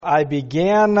I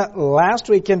began last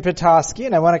week in Petoskey,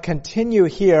 and I want to continue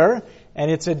here.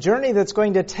 And it's a journey that's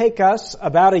going to take us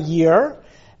about a year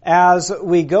as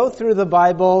we go through the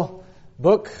Bible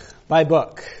book by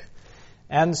book.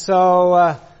 And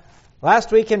so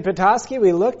last week in Petoskey,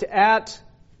 we looked at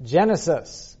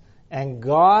Genesis. And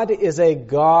God is a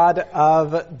God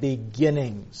of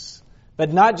beginnings.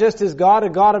 But not just as God, a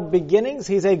God of beginnings,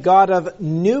 He's a God of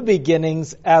new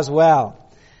beginnings as well.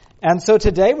 And so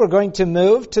today we're going to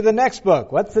move to the next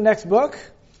book. What's the next book?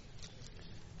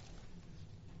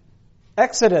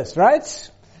 Exodus,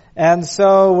 right? And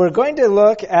so we're going to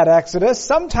look at Exodus.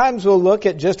 Sometimes we'll look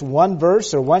at just one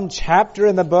verse or one chapter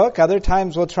in the book. Other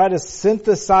times we'll try to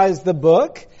synthesize the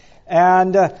book.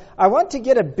 And I want to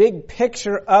get a big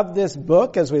picture of this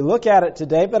book as we look at it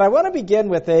today. But I want to begin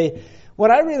with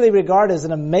what I really regard as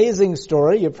an amazing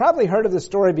story. You've probably heard of the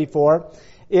story before.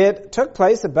 It took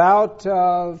place about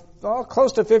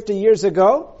close to 50 years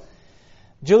ago.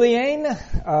 Juliane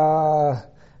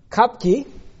Koepke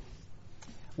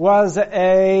was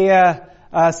a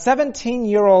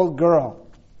 17-year-old girl.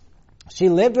 She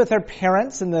lived with her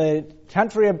parents in the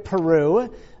country of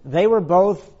Peru. They were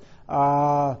both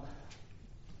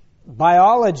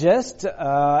biologists,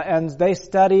 and they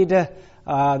studied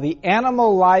the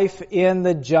animal life in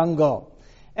the jungle.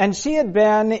 And she had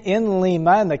been in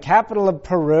Lima, in the capital of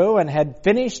Peru, and had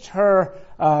finished her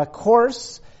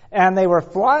course, and they were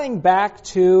flying back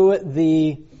to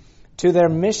their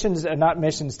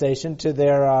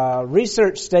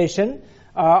research station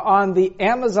on the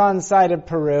Amazon side of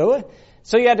Peru.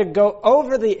 So you had to go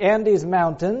over the Andes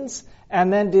Mountains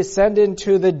and then descend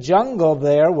into the jungle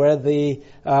there where the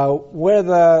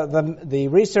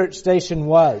research station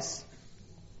was.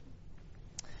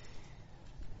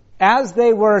 As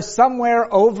they were somewhere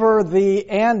over the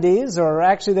Andes, or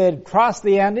actually they had crossed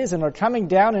the Andes and were coming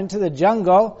down into the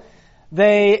jungle,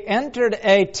 they entered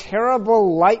a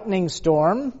terrible lightning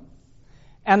storm,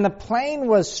 and the plane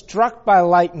was struck by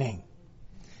lightning.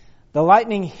 The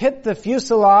lightning hit the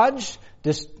fuselage,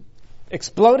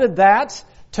 exploded that,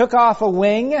 took off a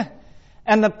wing,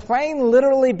 and the plane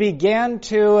literally began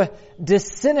to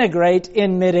disintegrate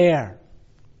in midair.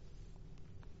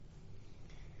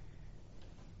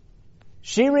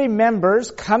 She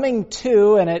remembers coming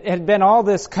to, and it had been all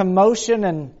this commotion,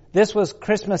 and this was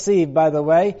Christmas Eve, by the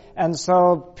way, and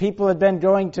so people had been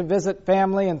going to visit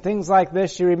family and things like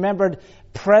this. She remembered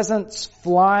presents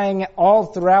flying all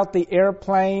throughout the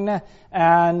airplane,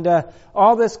 and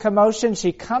all this commotion.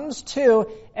 She comes to,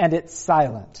 and it's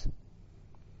silent.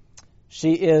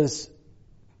 She is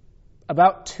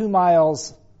about 2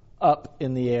 miles up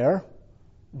in the air,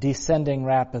 descending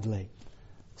rapidly,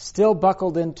 still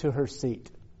buckled into her seat.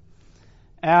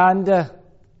 And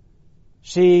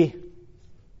she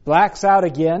blacks out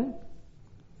again.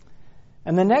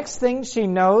 And the next thing she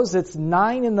knows, it's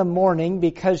 9 a.m.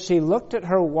 because she looked at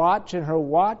her watch and her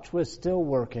watch was still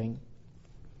working.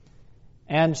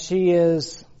 And she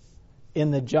is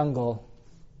in the jungle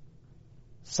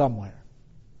somewhere.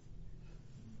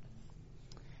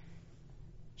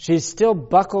 She's still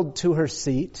buckled to her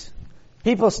seat.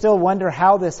 People still wonder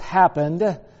how this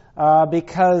happened,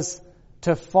 because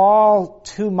to fall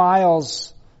 2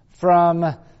 miles from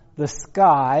the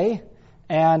sky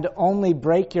and only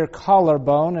break your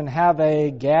collarbone and have a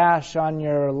gash on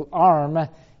your arm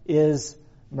is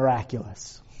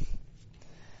miraculous.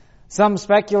 Some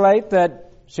speculate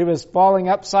that she was falling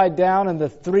upside down in the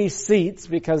 3 seats,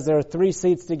 because there are 3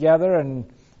 seats together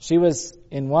and she was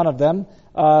in one of them,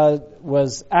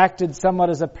 was acted somewhat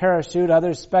as a parachute.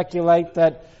 Others speculate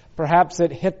that perhaps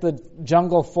it hit the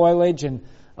jungle foliage and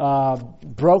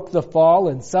broke the fall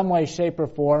in some way, shape, or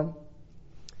form.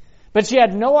 But she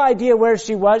had no idea where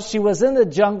she was. She was in the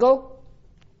jungle,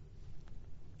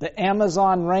 the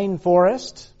Amazon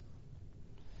rainforest,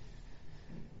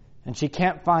 and she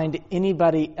can't find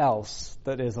anybody else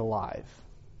that is alive.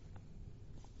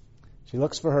 She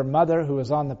looks for her mother, who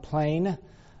is on the plane,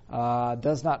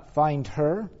 does not find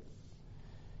her.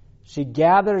 She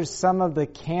gathers some of the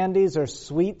candies or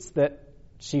sweets that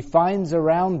she finds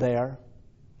around there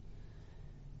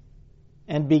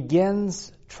and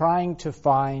begins trying to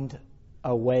find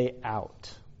a way out.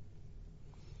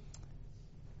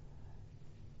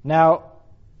 Now,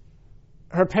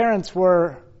 her parents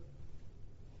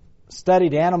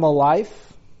studied animal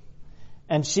life,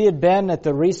 and she had been at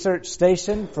the research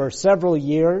station for several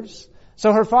years.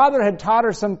 So her father had taught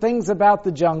her some things about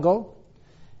the jungle.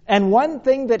 And one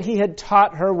thing that he had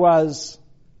taught her was,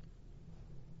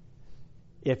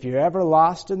 if you're ever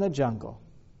lost in the jungle,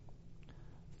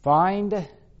 find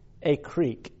a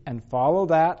creek and follow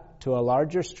that to a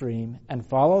larger stream and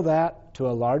follow that to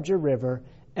a larger river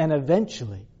and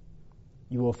eventually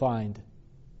you will find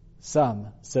some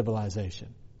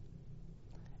civilization.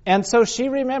 And so she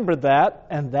remembered that,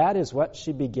 and that is what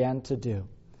she began to do.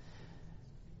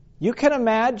 You can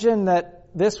imagine that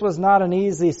this was not an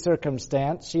easy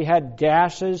circumstance. She had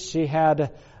gashes, she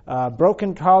had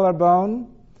broken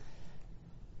collarbone.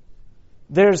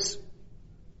 There's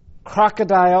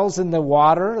crocodiles in the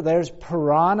water. There's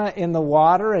piranha in the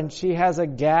water, and she has a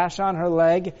gash on her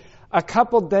leg. A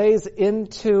couple days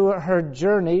into her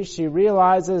journey, she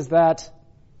realizes that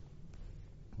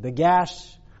the gash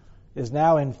is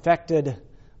now infected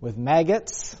with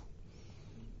maggots.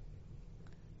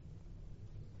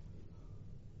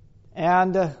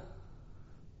 And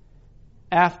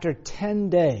after 10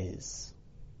 days,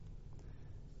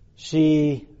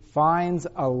 she finds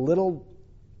a little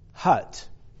hut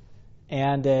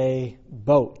and a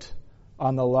boat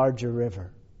on the larger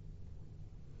river.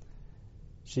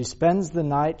 She spends the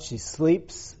night, she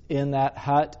sleeps in that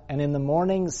hut, and in the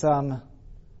morning some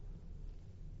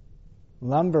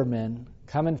lumbermen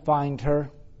come and find her,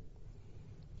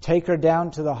 take her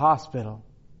down to the hospital,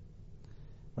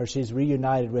 where she's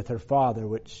reunited with her father,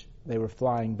 which they were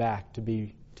flying back to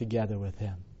be together with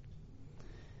him.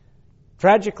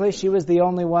 Tragically, she was the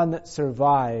only one that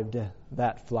survived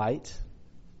that flight.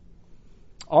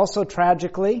 Also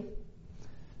tragically,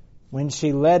 when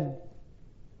she led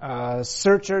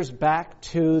searchers back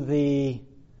to the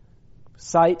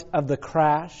site of the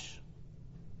crash,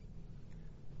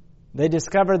 they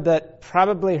discovered that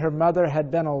probably her mother had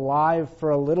been alive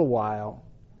for a little while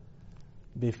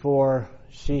before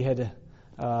she had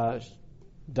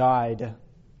died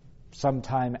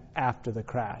sometime after the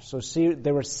crash. So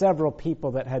there were several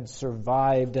people that had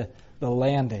survived the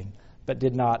landing but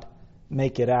did not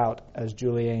make it out as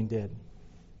Juliane did.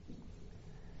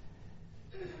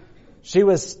 She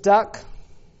was stuck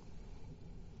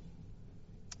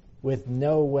with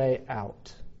no way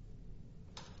out.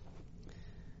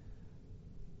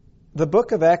 The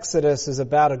book of Exodus is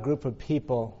about a group of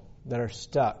people that are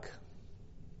stuck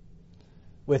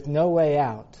with no way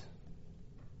out.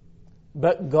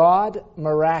 But God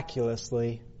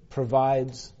miraculously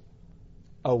provides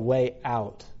a way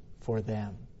out for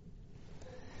them.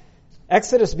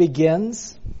 Exodus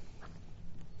begins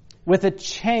with a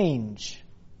change.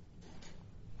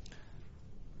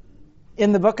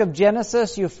 In the book of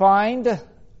Genesis, you find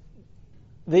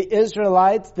the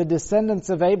Israelites, the descendants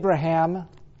of Abraham,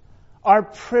 are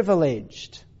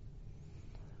privileged.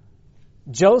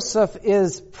 Joseph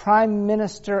is prime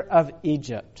minister of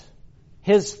Egypt.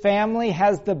 His family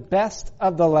has the best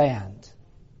of the land.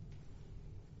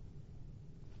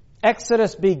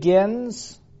 Exodus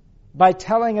begins by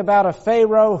telling about a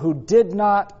Pharaoh who did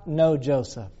not know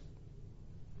Joseph,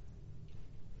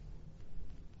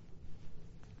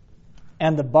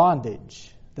 and the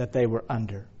bondage that they were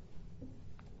under.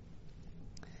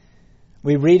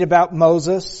 We read about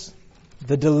Moses,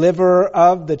 the deliverer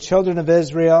of the children of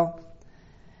Israel.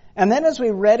 And then as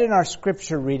we read in our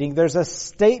scripture reading, there's a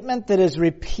statement that is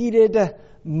repeated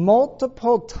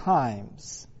multiple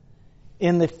times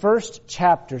in the first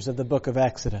chapters of the book of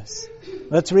Exodus.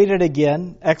 Let's read it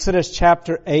again. Exodus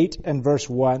chapter 8 and verse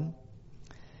 1.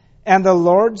 And the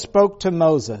Lord spoke to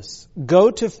Moses, "Go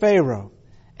to Pharaoh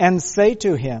and say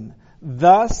to him,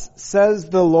 Thus says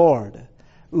the Lord,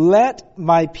 let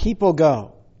my people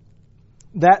go,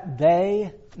 that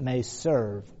they may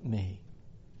serve me."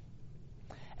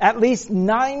 At least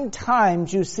 9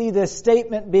 times you see this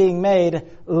statement being made,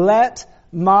 let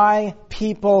my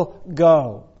people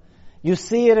go. You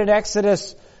see it in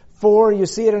Exodus 4, you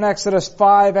see it in Exodus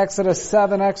 5, Exodus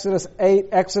 7, Exodus 8,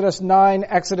 Exodus 9,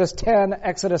 Exodus 10,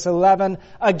 Exodus 11.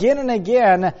 Again and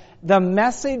again, the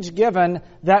message given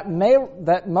that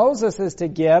Moses is to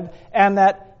give, and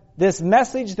that this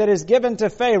message that is given to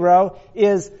Pharaoh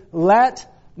is,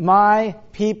 let my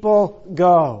people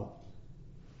go.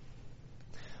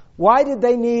 Why did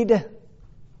they need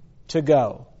to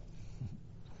go?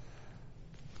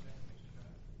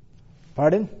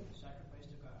 Pardon?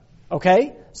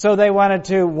 Okay, so they wanted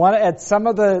to, at some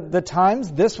of the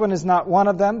times, this one is not one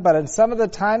of them, but in some of the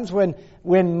times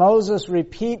when Moses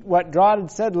repeat what God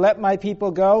had said, let my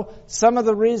people go, some of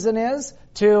the reason is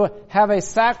to have a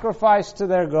sacrifice to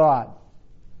their God.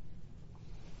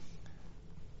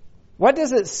 What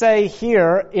does it say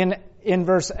here in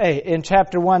verse 8, in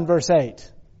chapter 1, verse 8?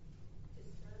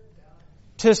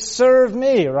 To serve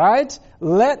me, right?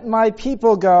 Let my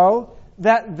people go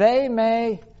that they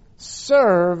may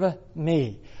serve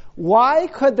me. Why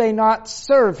could they not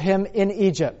serve him in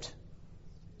Egypt?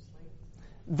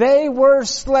 They were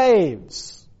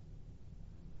slaves.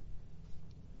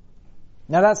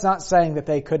 Now that's not saying that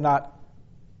they could not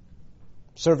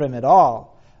serve him at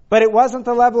all. But it wasn't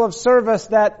the level of service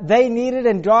that they needed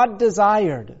and God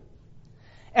desired.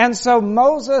 And so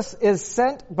Moses is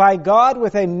sent by God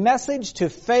with a message to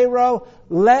Pharaoh,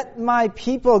 let my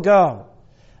people go,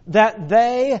 that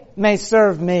they may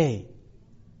serve me.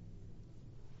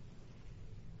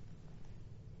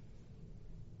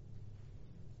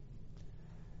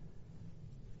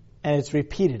 And it's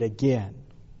repeated again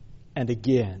and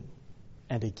again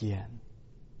and again.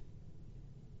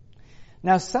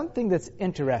 Now, something that's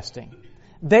interesting.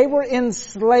 They were in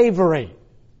slavery.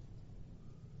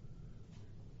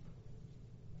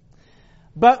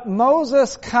 But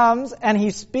Moses comes and he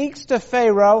speaks to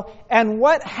Pharaoh, and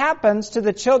what happens to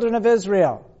the children of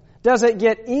Israel? Does it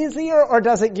get easier or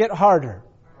does it get harder?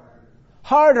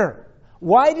 Harder.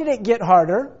 Why did it get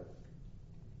harder?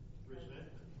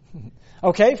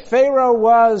 Okay, Pharaoh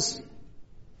was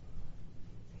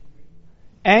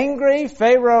angry.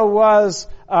 Pharaoh was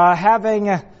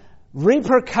having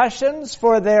repercussions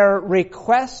for their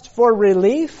request for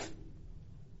relief.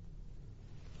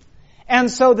 And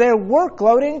so their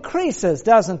workload increases,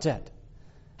 doesn't it?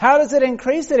 How does it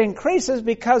increase? It increases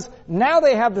because now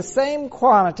they have the same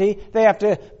quantity. They have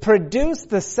to produce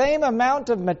the same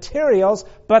amount of materials,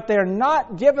 but they're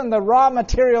not given the raw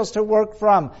materials to work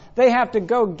from. They have to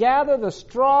go gather the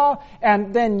straw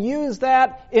and then use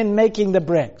that in making the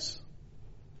bricks.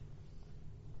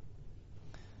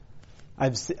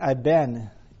 I've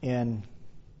been in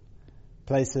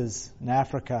places in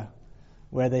Africa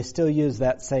where they still use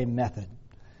that same method.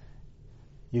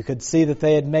 You could see that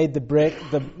they had made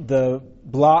the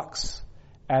blocks,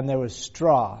 and there was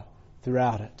straw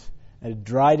throughout it. It had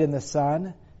dried in the sun,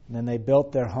 and then they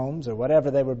built their homes or whatever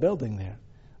they were building there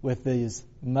with these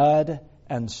mud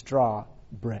and straw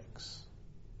bricks.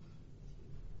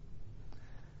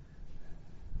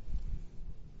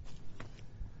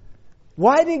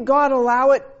 Why did God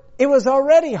allow it? It was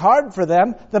already hard for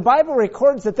them. The Bible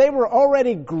records that they were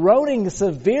already groaning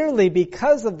severely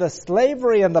because of the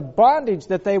slavery and the bondage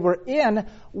that they were in.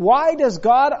 Why does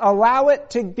God allow it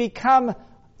to become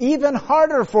even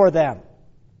harder for them?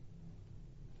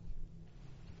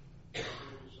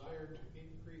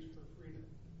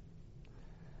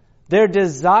 Their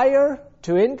desire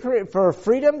to increase for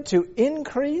freedom to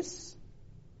increase.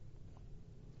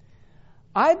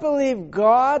 I believe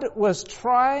God was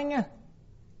trying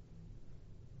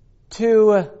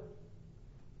to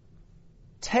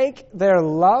take their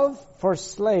love for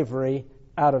slavery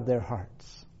out of their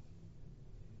hearts.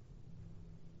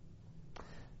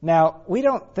 Now, we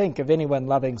don't think of anyone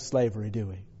loving slavery,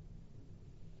 do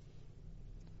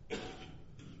we?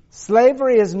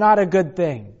 Slavery is not a good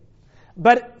thing.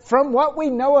 But from what we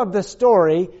know of the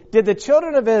story, did the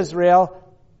children of Israel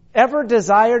ever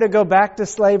desire to go back to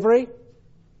slavery?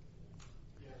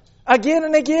 Again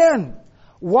and again.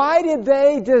 Why did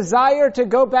they desire to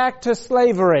go back to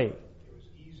slavery? It was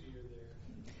easier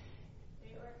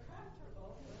there. They were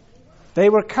comfortable where they were. They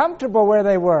were comfortable where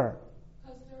they were.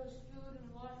 Because there was food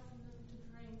and water for them to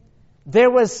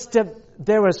drink.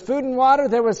 There was food and water.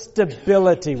 There was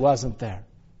stability, wasn't there?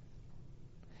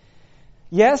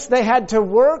 Yes, they had to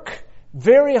work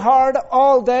very hard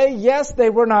all day. Yes, they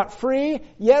were not free.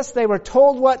 Yes, they were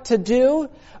told what to do.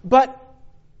 But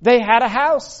they had a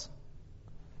house.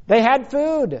 They had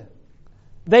food.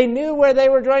 They knew where they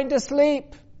were going to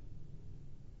sleep.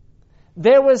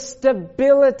 There was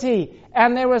stability,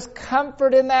 and there was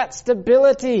comfort in that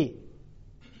stability.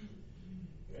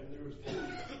 And there was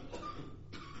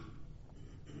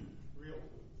real food.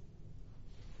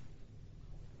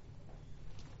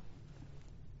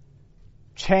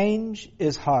 Change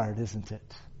is hard, isn't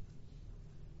it?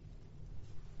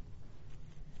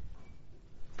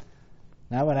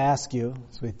 Now I want to ask you,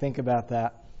 as we think about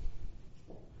that,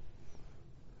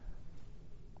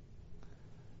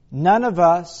 none of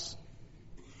us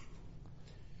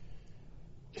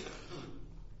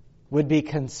would be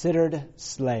considered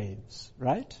slaves,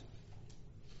 right?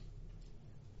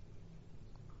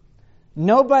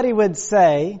 Nobody would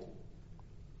say,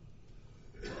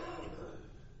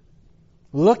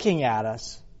 looking at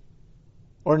us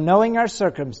or knowing our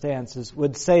circumstances,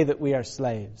 would say that we are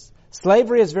slaves.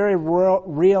 Slavery is very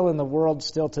real in the world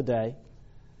still today.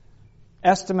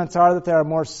 Estimates are that there are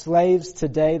more slaves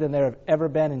today than there have ever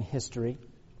been in history,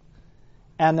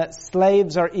 and that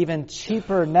slaves are even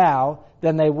cheaper now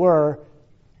than they were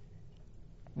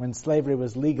when slavery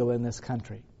was legal in this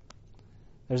country.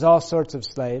 There's all sorts of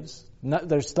slaves.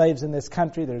 There's slaves in this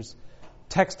country. There's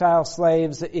textile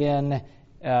slaves in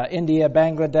India,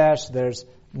 Bangladesh. There's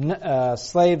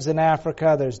slaves in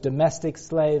Africa. There's domestic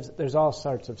slaves. There's all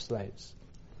sorts of slaves.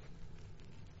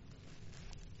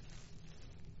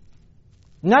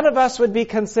 None of us would be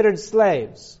considered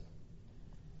slaves.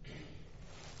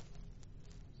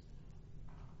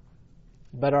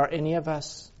 But are any of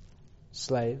us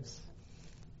slaves?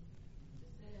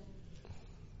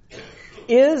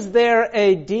 Is there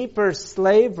a deeper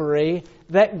slavery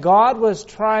that God was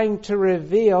trying to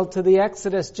reveal to the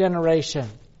Exodus generation?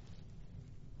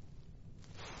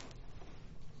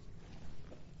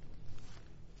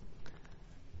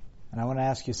 And I want to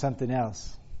ask you something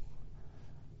else.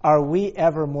 Are we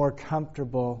ever more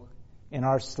comfortable in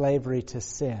our slavery to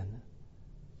sin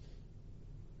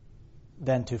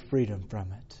than to freedom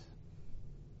from it?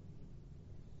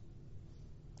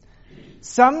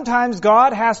 Sometimes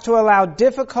God has to allow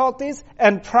difficulties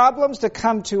and problems to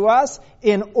come to us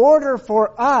in order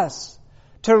for us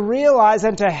to realize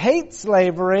and to hate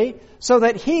slavery so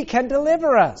that He can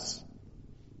deliver us.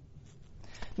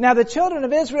 Now, the children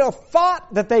of Israel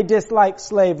thought that they disliked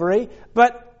slavery,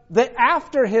 but the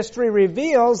after history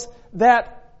reveals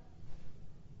that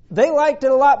they liked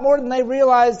it a lot more than they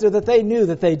realized or that they knew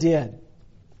that they did.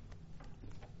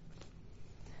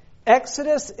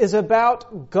 Exodus is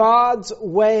about God's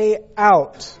way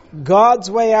out. God's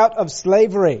way out of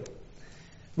slavery.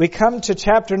 We come to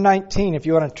chapter 19, if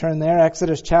you want to turn there.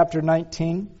 Exodus chapter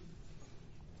 19.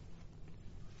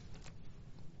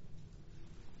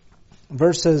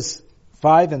 Verses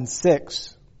 5 and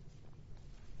 6.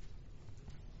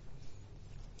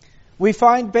 We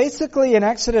find basically in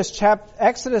Exodus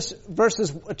chapters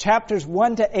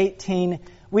 1 to 18,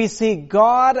 we see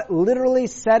God literally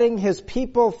setting His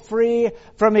people free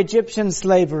from Egyptian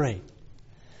slavery.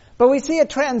 But we see a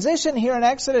transition here in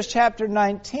Exodus chapter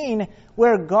 19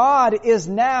 where God is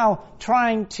now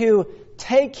trying to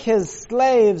take His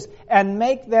slaves and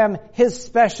make them His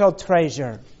special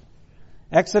treasure.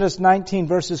 Exodus 19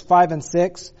 verses 5 and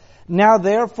 6. Now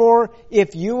therefore,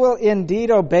 if you will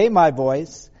indeed obey my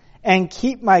voice and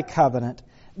keep my covenant,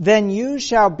 then you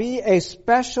shall be a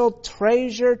special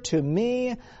treasure to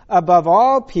me above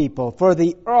all people, for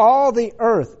all the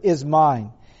earth is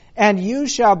mine. And you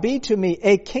shall be to me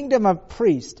a kingdom of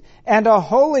priests and a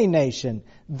holy nation.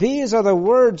 These are the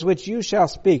words which you shall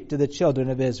speak to the children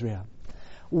of Israel.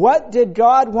 What did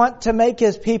God want to make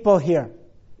His people here?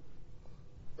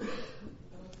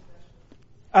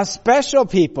 A special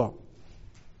people.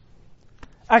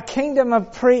 A kingdom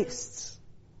of priests.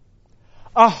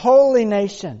 A holy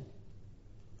nation.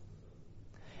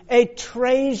 A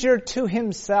treasure to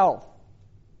Himself.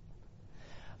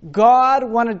 God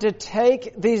wanted to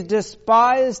take these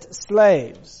despised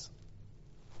slaves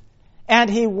and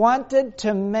He wanted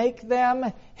to make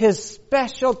them His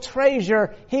special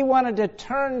treasure. He wanted to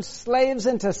turn slaves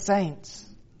into saints.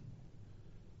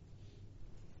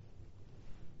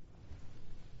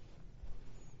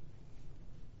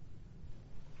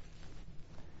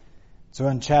 So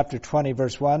in chapter 20,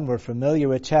 verse 1, we're familiar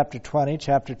with chapter 20.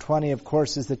 Chapter 20, of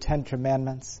course, is the Ten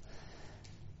Commandments.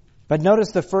 But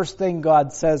notice the first thing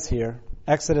God says here,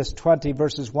 Exodus 20,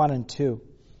 verses 1 and 2.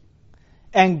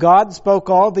 And God spoke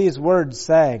all these words,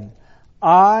 saying,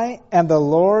 I am the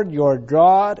Lord your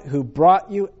God who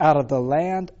brought you out of the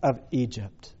land of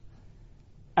Egypt,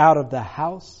 out of the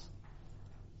house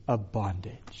of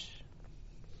bondage.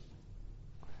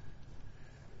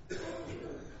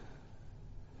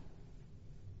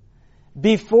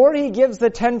 Before He gives the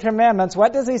Ten Commandments,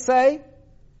 what does He say?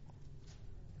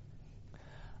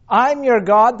 I'm your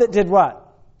God that did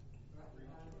what?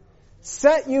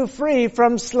 Set you free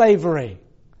from slavery.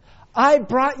 I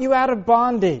brought you out of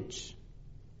bondage.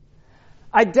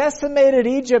 I decimated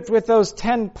Egypt with those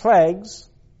 10 plagues.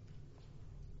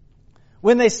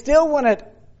 When they still wouldn't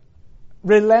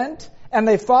relent, and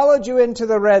they followed you into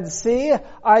the Red Sea,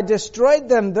 I destroyed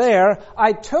them there.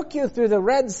 I took you through the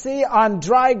Red Sea on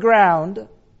dry ground.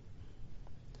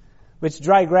 Which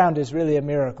dry ground is really a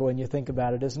miracle when you think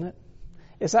about it, isn't it?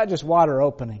 It's not just water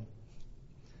opening.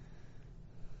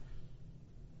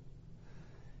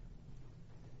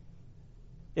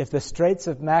 If the Straits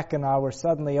of Mackinac were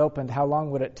suddenly opened, how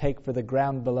long would it take for the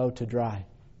ground below to dry?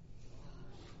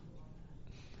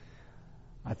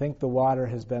 I think the water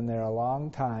has been there a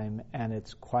long time and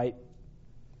it's quite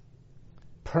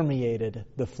permeated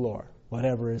the floor,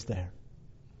 whatever is there.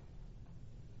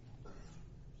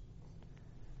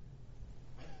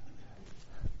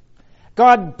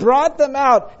 God brought them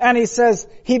out, and He says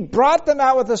He brought them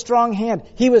out with a strong hand.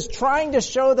 He was trying to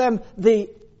show them the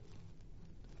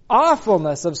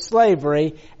awfulness of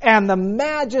slavery and the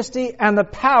majesty and the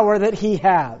power that He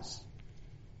has.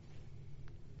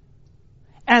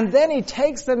 And then He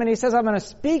takes them and He says, I'm going to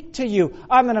speak to you.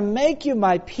 I'm going to make you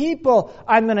my people.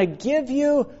 I'm going to give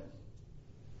you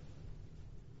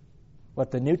what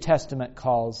the New Testament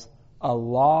calls a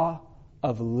law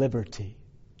of liberty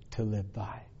to live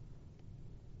by.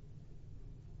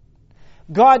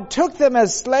 God took them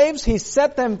as slaves. He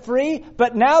set them free,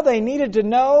 but now they needed to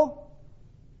know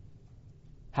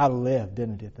how to live,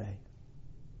 didn't they?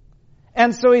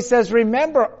 And so he says,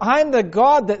 remember, I'm the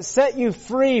God that set you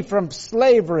free from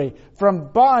slavery, from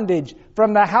bondage,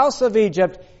 from the house of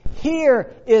Egypt.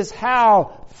 Here is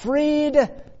how freed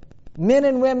men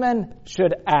and women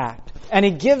should act. And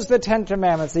he gives the Ten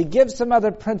Commandments. He gives some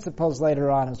other principles later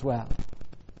on as well.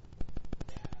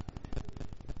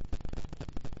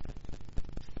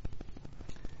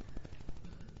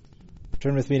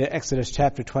 Turn with me to Exodus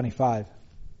chapter 25.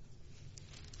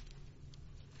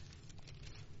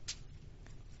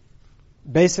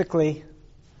 Basically,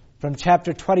 from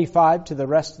chapter 25 to the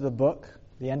rest of the book,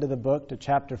 the end of the book to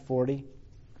chapter 40,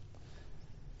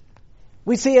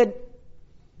 we see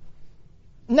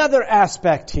another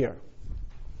aspect here.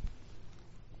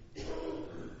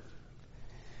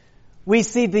 We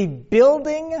see the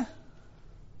building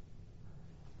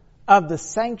of the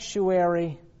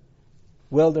sanctuary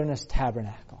wilderness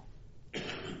tabernacle.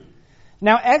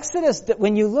 Now, Exodus,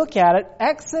 when you look at it,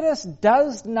 Exodus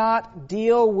does not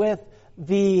deal with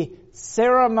the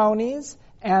ceremonies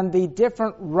and the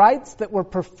different rites that were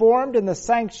performed in the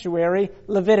sanctuary.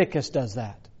 Leviticus does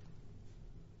that.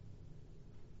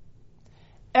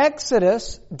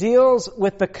 Exodus deals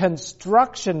with the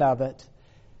construction of it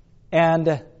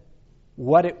and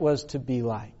what it was to be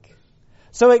like.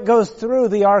 So it goes through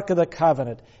the Ark of the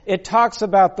Covenant. It talks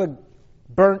about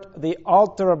the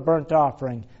altar of burnt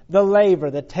offering, the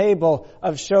laver, the table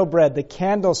of showbread, the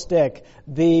candlestick,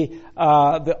 the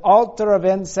altar of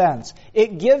incense.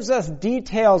 It gives us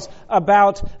details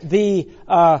about the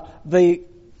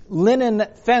linen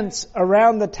fence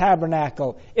around the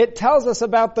tabernacle. It tells us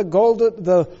about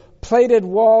the plated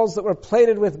walls that were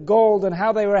plated with gold and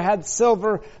how they had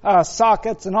silver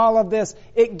sockets and all of this.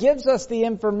 It gives us the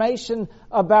information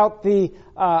about the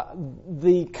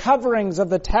coverings of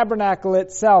the tabernacle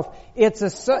itself.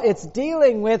 It's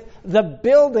dealing with the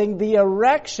building, the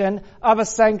erection of a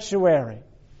sanctuary.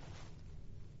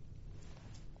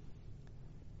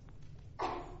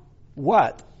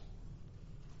 What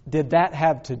did that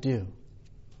have to do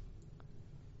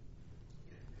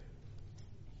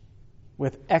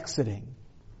with exiting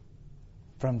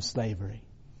from slavery?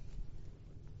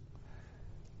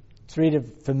 Let's read a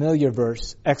familiar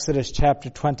verse, Exodus chapter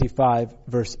 25,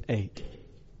 verse 8.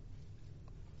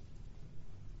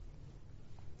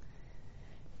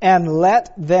 And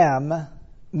let them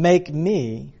make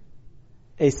me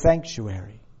a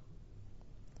sanctuary,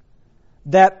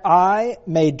 that I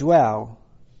may dwell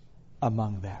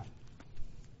among them.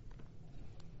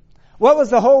 What was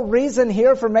the whole reason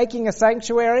here for making a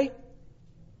sanctuary?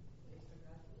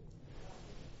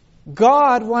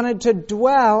 God wanted to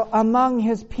dwell among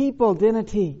His people,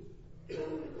 didn't He?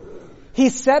 He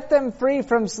set them free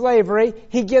from slavery.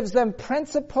 He gives them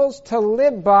principles to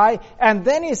live by. And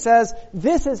then He says,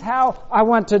 this is how I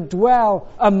want to dwell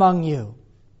among you.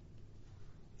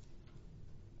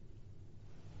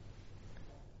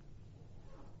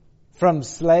 From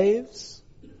slaves,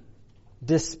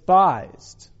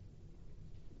 despised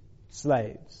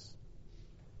slaves,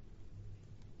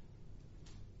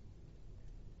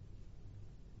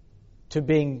 to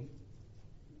being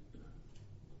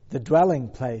the dwelling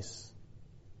place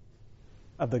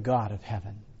of the God of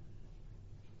heaven.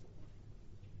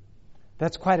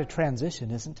 That's quite a transition,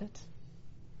 isn't it?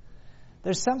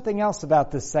 There's something else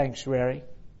about this sanctuary.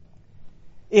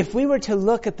 If we were to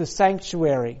look at the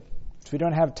sanctuary, which we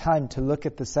don't have time to look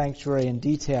at the sanctuary in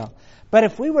detail, but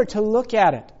if we were to look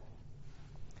at it,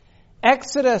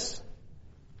 Exodus,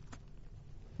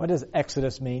 what does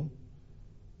Exodus mean?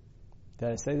 Did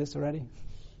I say this already?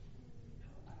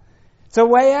 It's a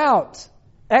way out.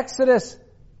 Exodus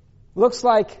looks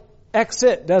like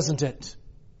exit, doesn't it?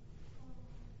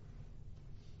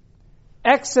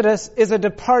 Exodus is a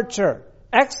departure.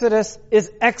 Exodus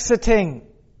is exiting.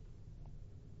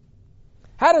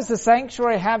 How does the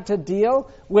sanctuary have to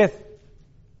deal with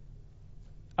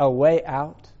a way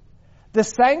out? The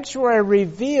sanctuary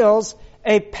reveals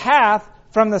a path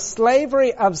from the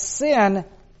slavery of sin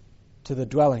to the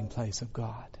dwelling place of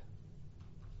God.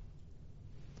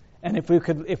 And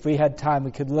if we had time,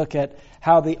 we could look at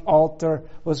how the altar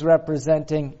was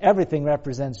representing, everything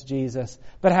represents Jesus,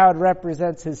 but how it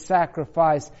represents His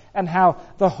sacrifice, and how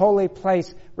the holy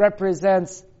place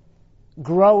represents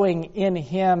growing in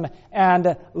Him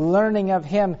and learning of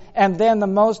Him, and then the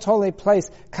most holy place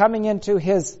coming into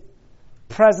His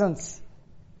presence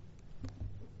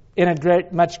in a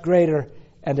much greater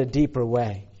and a deeper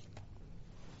way.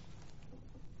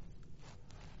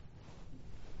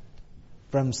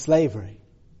 from slavery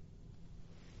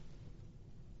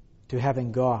to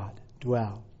having God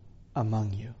dwell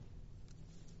among you.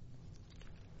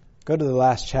 Go to the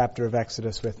last chapter of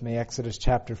Exodus with me, Exodus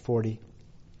chapter 40.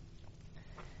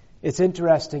 It's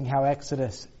interesting how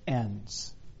Exodus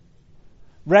ends.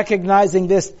 Recognizing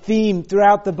this theme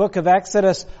throughout the book of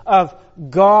Exodus of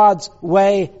God's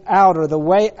way out, or the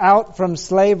way out from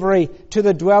slavery to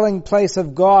the dwelling place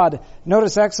of God.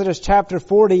 Notice Exodus chapter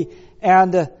 40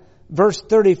 and verse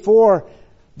 34.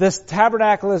 This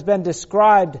tabernacle has been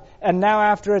described, and now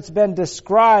after it's been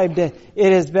described, it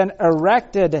has been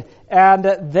erected. And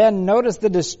then notice the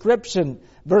description.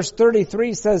 Verse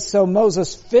 33 says, so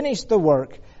Moses finished the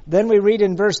work. Then we read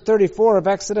in verse 34 of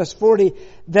Exodus 40,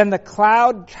 then the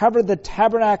cloud covered the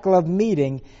tabernacle of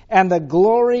meeting, and the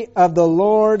glory of the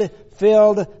Lord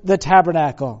filled the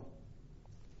tabernacle.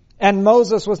 And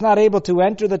Moses was not able to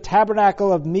enter the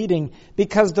tabernacle of meeting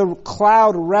because the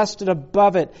cloud rested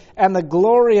above it, and the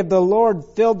glory of the Lord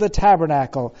filled the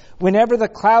tabernacle. Whenever the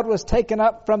cloud was taken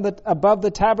up from above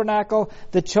the tabernacle,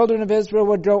 the children of Israel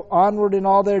would go onward in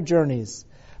all their journeys.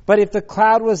 But if the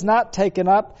cloud was not taken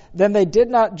up, then they did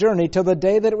not journey till the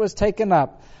day that it was taken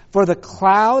up. For the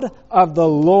cloud of the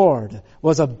Lord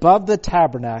was above the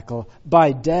tabernacle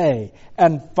by day,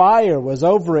 and fire was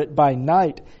over it by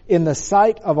night, in the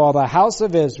sight of all the house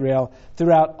of Israel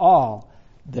throughout all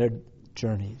their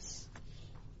journeys.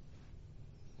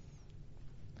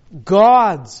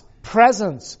 God's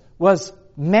presence was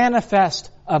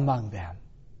manifest among them.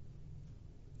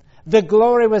 The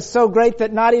glory was so great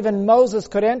that not even Moses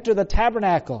could enter the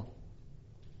tabernacle.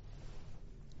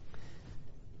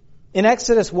 In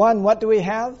Exodus 1, what do we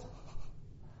have?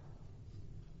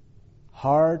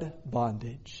 Hard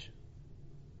bondage.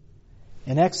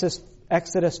 In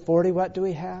Exodus 40, what do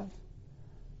we have?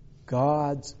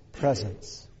 God's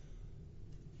presence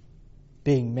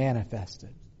being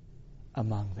manifested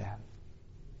among them.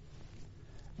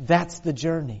 That's the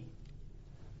journey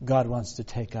God wants to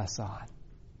take us on.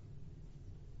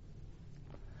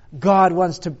 God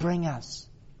wants to bring us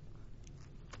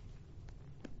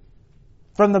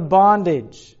from the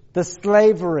bondage, the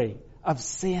slavery of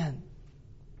sin,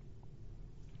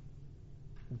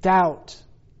 doubt,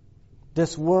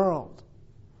 this world.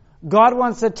 God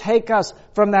wants to take us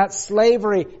from that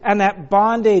slavery and that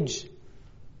bondage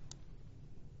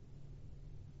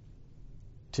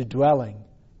to dwelling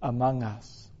among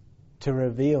us, to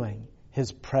revealing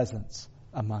His presence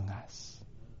among us.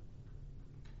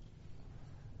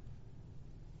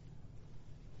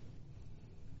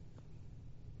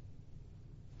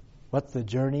 What's the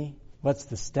journey? What's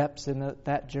the steps in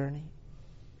that journey?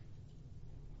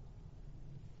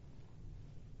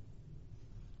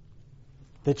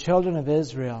 The children of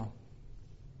Israel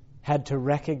had to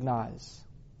recognize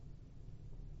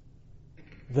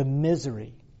the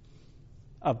misery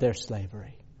of their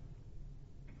slavery.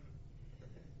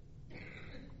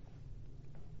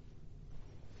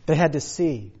 They had to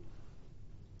see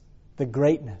the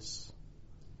greatness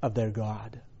of their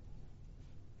God.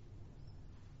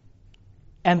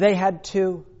 And they had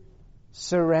to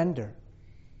surrender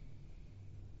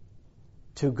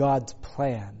to God's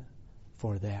plan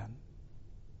for them.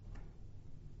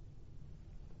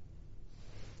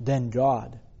 Then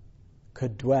God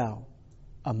could dwell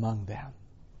among them.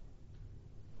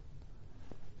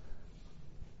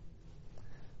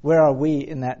 Where are we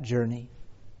in that journey?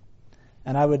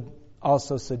 And I would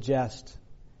also suggest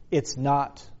it's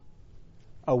not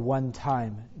a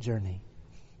one-time journey.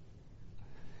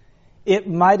 It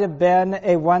might have been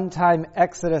a one-time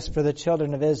exodus for the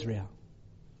children of Israel.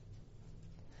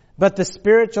 But the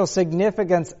spiritual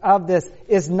significance of this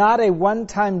is not a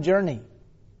one-time journey.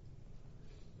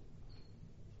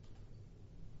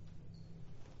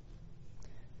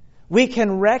 We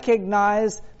can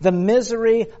recognize the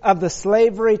misery of the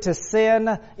slavery to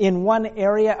sin in one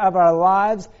area of our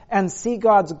lives and see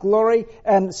God's glory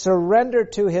and surrender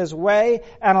to His way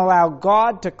and allow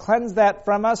God to cleanse that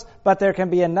from us. But there can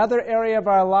be another area of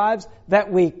our lives that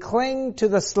we cling to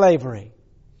the slavery.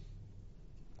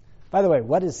 By the way,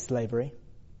 what is slavery?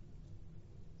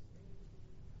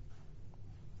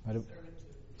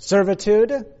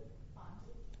 Servitude?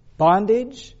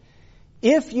 Bondage?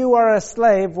 If you are a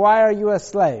slave, why are you a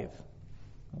slave?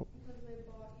 Because they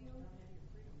bought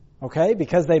you. Okay,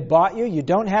 because they bought you, you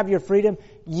don't have your freedom.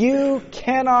 You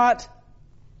cannot,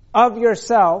 of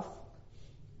yourself,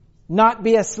 not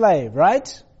be a slave,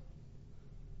 right?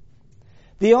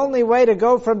 The only way to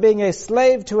go from being a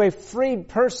slave to a freed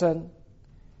person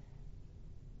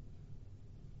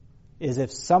is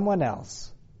if someone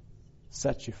else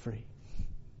sets you free.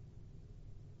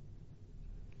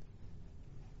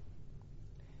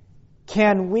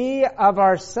 can we of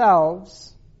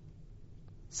ourselves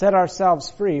set ourselves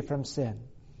free from sin?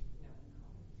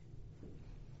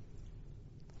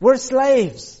 We're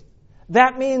slaves.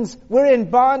 That means we're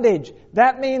in bondage.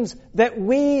 That means that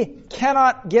we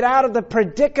cannot get out of the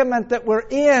predicament that we're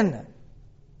in.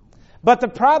 But the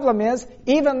problem is,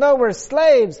 even though we're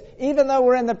slaves, even though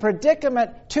we're in the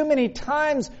predicament, too many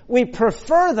times we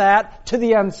prefer that to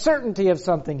the uncertainty of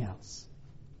something else.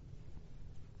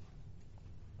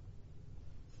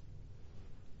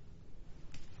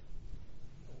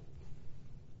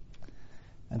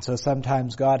 And so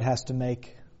sometimes God has to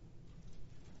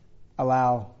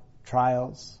allow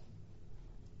trials,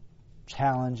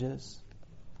 challenges,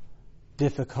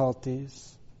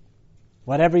 difficulties,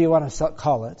 whatever you want to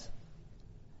call it,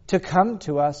 to come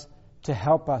to us to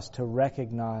help us to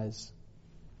recognize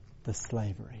the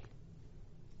slavery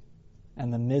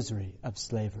and the misery of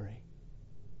slavery.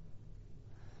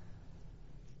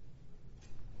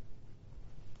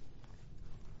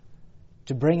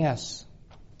 To bring us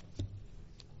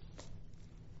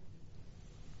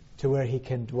to where He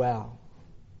can dwell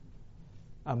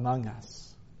among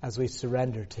us as we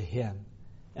surrender to Him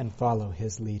and follow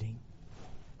His leading.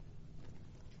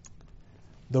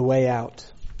 The way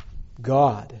out.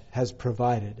 God has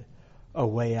provided a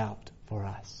way out for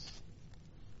us.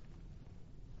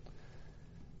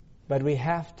 But we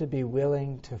have to be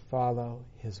willing to follow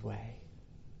His way.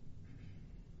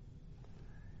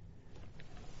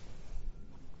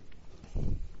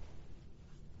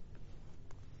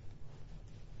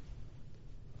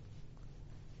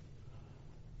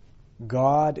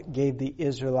 God gave the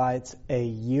Israelites a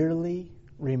yearly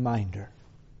reminder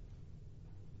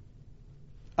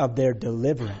of their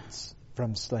deliverance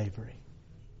from slavery.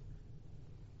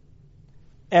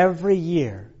 Every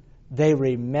year, they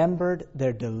remembered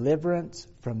their deliverance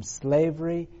from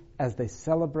slavery as they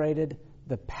celebrated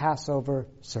the Passover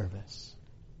service.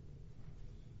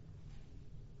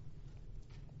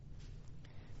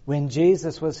 When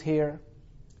Jesus was here,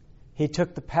 He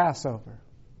took the Passover.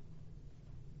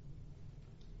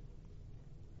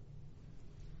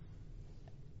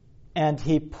 And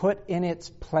He put in its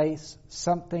place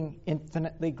something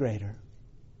infinitely greater.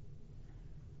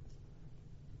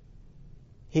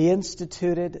 He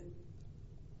instituted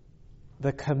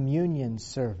the communion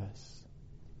service,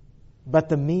 but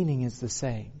the meaning is the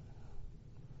same.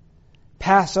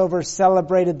 Passover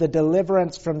celebrated the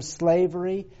deliverance from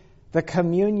slavery. The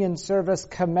communion service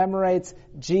commemorates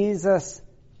Jesus'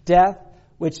 death,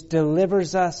 which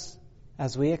delivers us,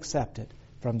 as we accept it,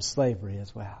 from slavery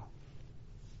as well.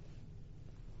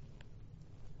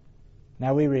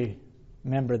 Now we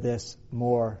remember this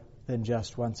more than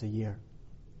just once a year.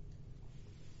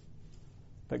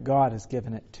 But God has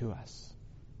given it to us.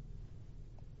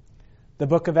 The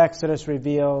book of Exodus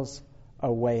reveals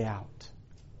a way out.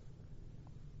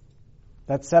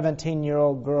 That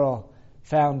 17-year-old girl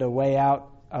found a way out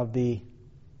of the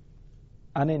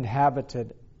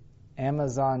uninhabited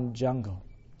Amazon jungle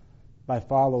by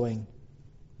following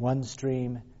one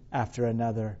stream after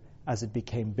another as it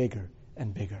became bigger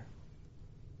and bigger.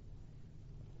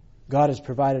 God has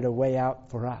provided a way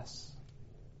out for us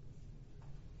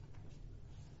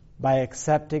by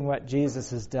accepting what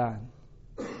Jesus has done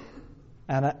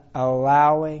and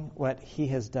allowing what He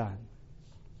has done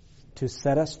to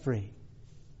set us free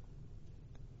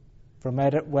from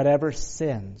whatever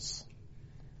sins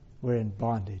we're in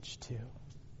bondage to.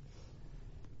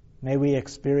 May we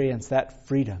experience that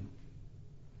freedom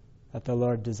that the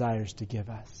Lord desires to give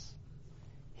us.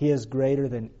 He is greater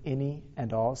than any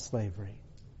and all slavery,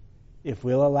 if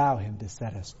we'll allow Him to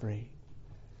set us free.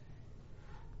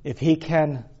 If He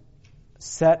can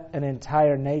set an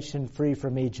entire nation free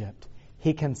from Egypt,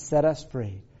 He can set us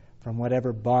free from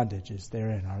whatever bondage is there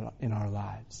in our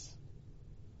lives.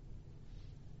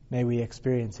 May we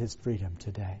experience His freedom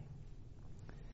today.